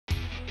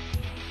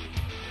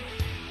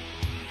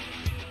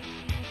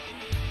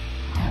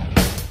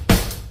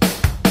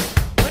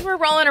we're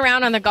rolling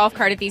around on the golf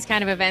cart at these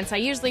kind of events, I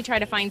usually try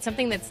to find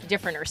something that's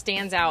different or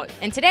stands out.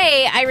 And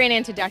today, I ran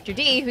into Dr.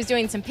 D, who's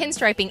doing some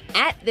pinstriping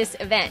at this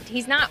event.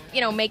 He's not,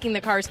 making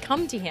the cars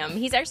come to him.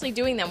 He's actually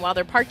doing them while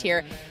they're parked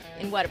here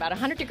in what, about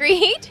 100-degree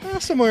heat?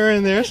 Somewhere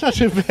in there. It's not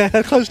too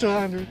bad. Close to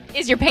 100.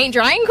 Is your paint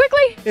drying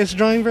quickly? It's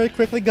drying very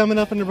quickly, gumming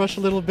up in the brush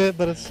a little bit,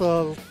 but it's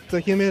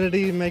the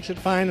humidity makes it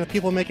fine, and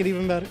people make it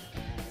even better.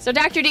 So,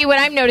 Dr. D, what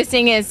I'm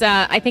noticing is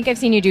I think I've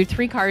seen you do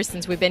 3 cars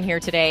since we've been here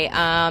today,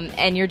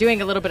 and you're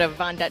doing a little bit of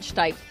Von Dutch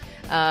type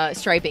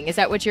striping. Is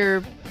that what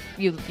your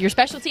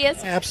specialty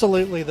is?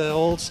 Absolutely. The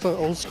old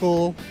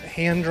school,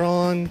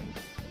 hand-drawn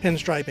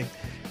pinstriping.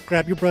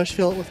 Grab your brush,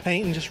 fill it with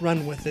paint, and just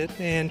run with it,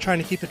 and trying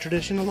to keep the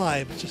tradition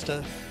alive. It's just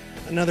a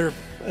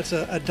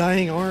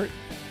dying art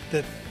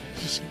that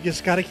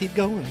just got to keep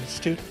going.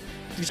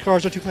 These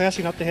cars are too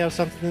classy not to have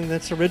something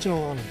that's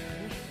original on them.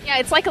 Yeah,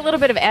 it's like a little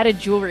bit of added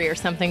jewelry or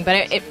something,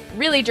 but it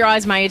really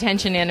draws my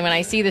attention in when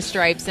I see the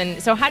stripes.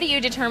 And so how do you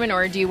determine,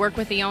 or do you work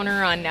with the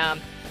owner on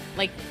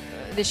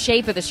the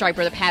shape of the stripe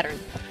or the pattern?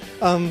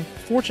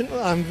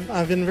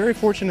 I've been very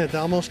fortunate.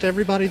 Almost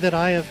everybody that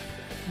I have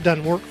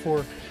done work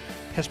for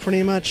has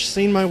pretty much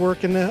seen my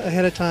work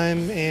ahead of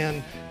time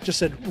and just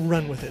said,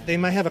 run with it. They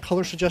might have a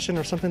color suggestion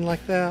or something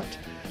like that.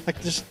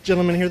 Like this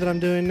gentleman here that I'm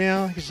doing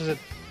now, he said,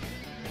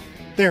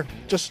 there,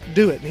 just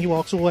do it. And he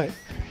walks away.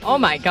 Oh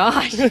my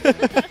gosh.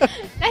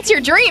 That's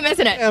your dream,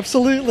 isn't it?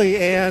 Absolutely.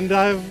 And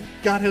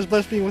God has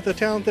blessed me with a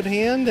talented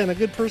hand and a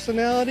good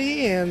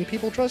personality, and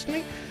people trust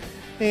me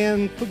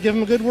and give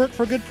them good work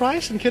for a good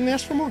price and couldn't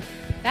ask for more.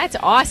 That's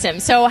awesome.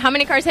 So how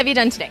many cars have you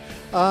done today?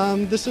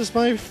 This is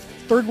my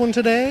 3rd one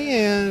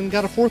today, and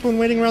got a 4th one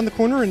waiting around the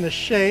corner in the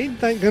shade,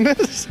 thank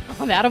goodness.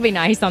 Oh, that'll be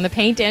nice on the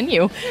paint and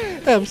you.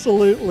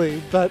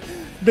 Absolutely. But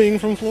being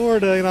from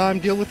Florida, I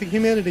deal with the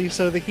humidity,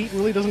 so the heat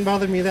really doesn't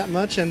bother me that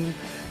much, and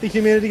the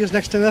humidity is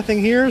next to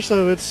nothing here,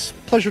 so it's a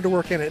pleasure to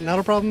work in it. Not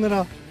a problem at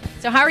all.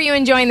 So how are you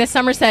enjoying the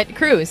Somerset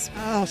cruise?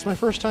 Oh, it's my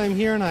first time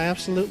here, and I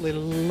absolutely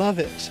love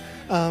it.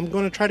 I'm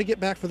going to try to get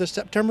back for the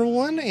September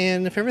one,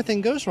 and if everything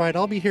goes right,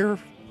 I'll be here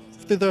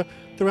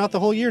throughout the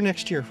whole year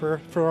next year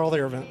for all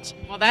their events.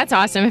 Well, that's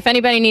awesome. If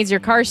anybody needs your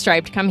car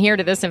striped, come here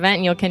to this event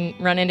and you can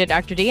run into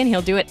Dr. D and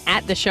he'll do it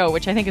at the show,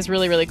 which I think is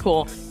really, really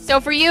cool.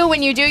 So for you,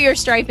 when you do your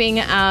striping,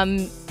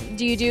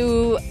 do you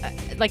do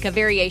like a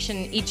variation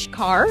each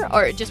car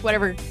or just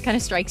whatever kind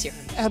of strikes you?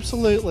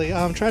 Absolutely.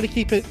 Try to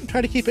keep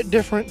it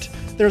different.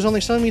 There's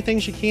only so many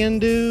things you can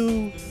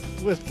do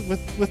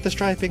with the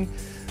striping.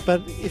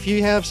 But if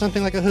you have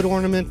something like a hood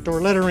ornament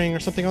or lettering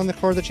or something on the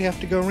car that you have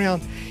to go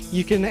around,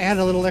 you can add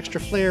a little extra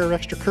flair or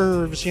extra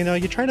curves.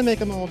 You try to make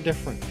them all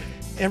different.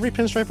 Every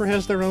pinstriper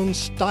has their own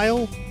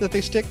style that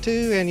they stick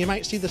to, and you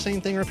might see the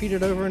same thing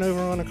repeated over and over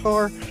on a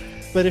car.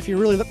 But if you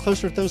really look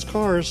closer at those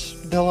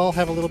cars, they'll all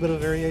have a little bit of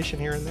variation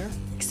here and there.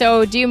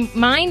 So do you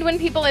mind when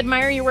people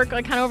admire your work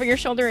like kind of over your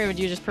shoulder, or would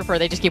you just prefer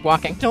they just keep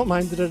walking? Don't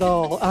mind it at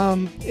all.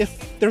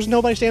 If there's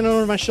nobody standing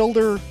over my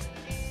shoulder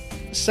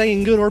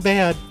saying good or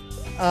bad,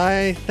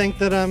 I think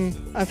that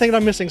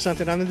I'm missing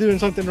something. I'm doing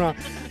something wrong.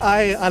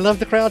 I love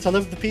the crowds. I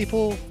love the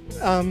people.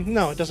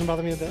 No, it doesn't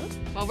bother me a bit.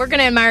 Well, we're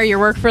going to admire your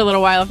work for a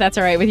little while if that's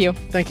all right with you.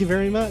 Thank you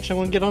very much. I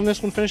want to get on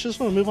this one, finish this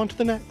one, and move on to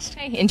the next.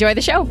 Okay, enjoy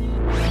the show.